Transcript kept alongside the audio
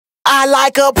I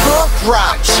like a punk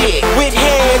rock chick with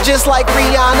hair just like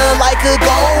Rihanna, like a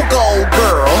go-go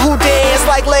girl who dance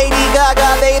like Lady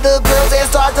Gaga. They the girls that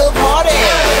start the party.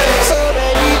 So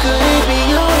baby, could it be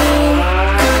you?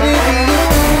 Could it be you?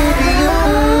 Be you,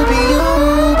 be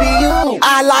you, be you?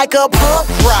 I like a punk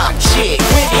rock chick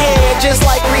with hair just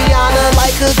like Rihanna,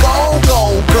 like a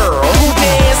go-go girl who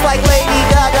dance like Lady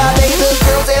Gaga. They the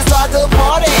girls that start the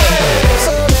party.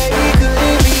 So baby, could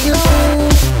it be you?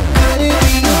 Could it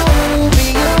be you?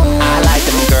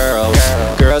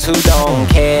 Girls who don't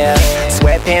care,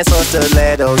 sweatpants or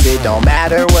stilettos, it don't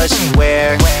matter what she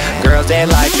wear. Girls that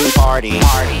like to party,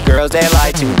 girls that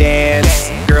like to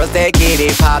dance, girls that get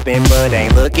it poppin' but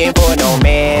ain't looking for no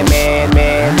man.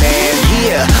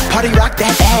 Yeah, party rock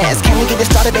that ass. Can we get it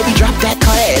started, baby? Drop that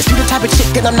class. You the type of chick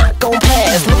that I'm not gon'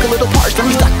 pass. Look a little parched, let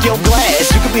me stock your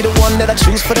glass. You could be the one that I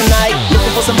choose for the night.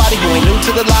 Looking for somebody who ain't new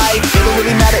to the life. It don't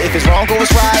really matter if it's wrong or it's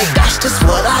right. That's just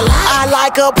what I like. I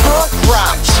like a punk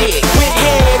rock chick with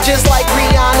hair just like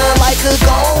Rihanna, like a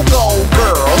go-go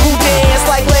girl who dance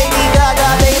like Lady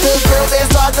Gaga. They the girls that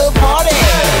start the party.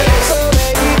 So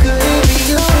baby, could it be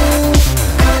you?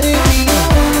 Could it be you?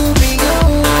 Be you?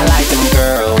 I like them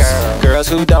girls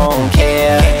who don't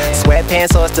care,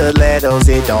 sweatpants or stilettos,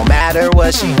 it don't matter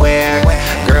what she wear.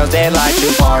 Girls that like to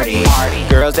party,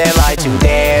 girls that like to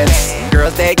dance,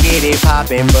 girls that get it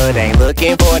poppin' but ain't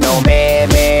looking for no man.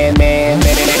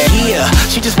 Yeah,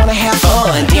 she just wanna have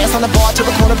fun. Dance on the bar till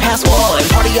the quarter past one.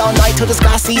 Party all night till the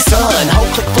sky sees sun. Whole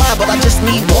click fly, but I just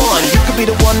need one. You could be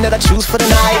the one that I choose for the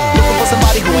night. Looking for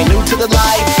somebody who ain't new to the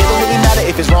life. It don't really matter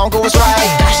if it's wrong or it's right.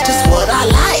 That's just what I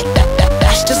like.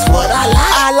 That's just what I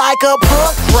like. I like a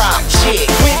punk rock chick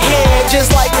with hair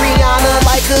just like Rihanna,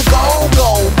 like a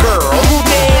go-go girl who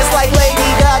dance like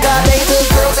Lady Gaga. They the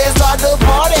girls that start the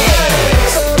party.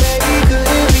 So baby, could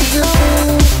it be you?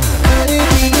 Could it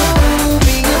be you?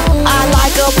 Be you? I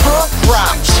like a punk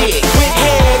rock chick with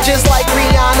hair just like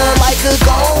Rihanna, like a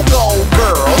go-go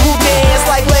girl who dance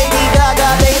like Lady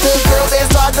Gaga. They the girls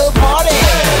that start the party.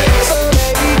 So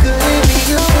baby, could it be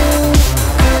you?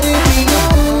 Could it be you?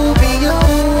 Be you?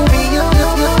 Be you?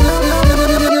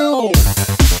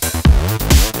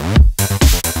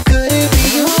 Could it be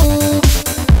you?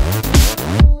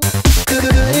 Could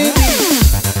it be?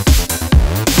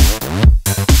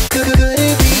 Could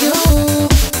it be you?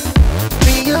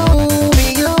 Be you? Be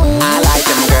you? I like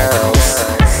them girls.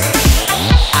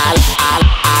 I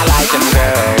like them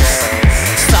girls.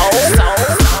 So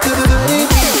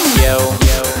yo,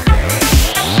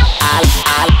 I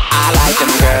like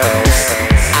them girls.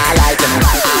 I like them.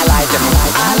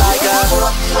 I like a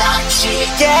rock chick.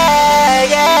 Yeah.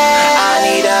 I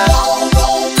need a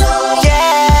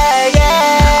yeah.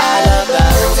 I love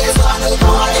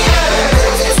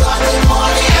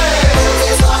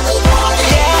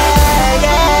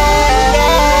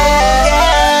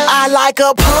I like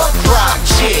a punk rock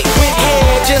chick with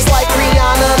hair just like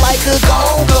Rihanna, like a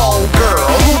go-go girl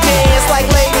who dance like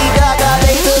Lady Gaga.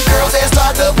 They the girls that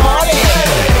start the party.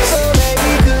 So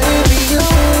baby, could it be you?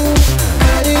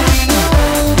 Could it be you?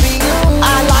 Be you?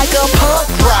 I like a punk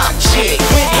rock chick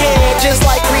with hair just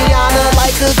like Rihanna,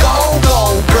 like a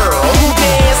go-go girl who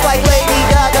dance like Lady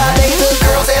Gaga. They the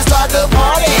girls that start the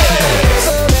party.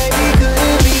 So baby, could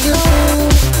it be you?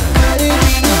 Could it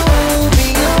be you?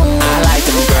 Be you? I like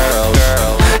them girls.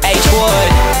 H Wood.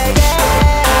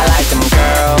 I like them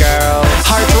girls.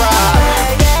 Heart drop.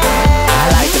 I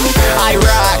like them girls. I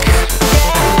rock.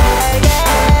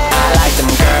 I like them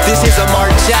girls. This is a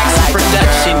Mark Jackson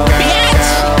production, bitch.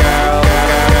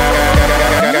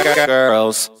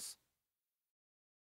 Girls.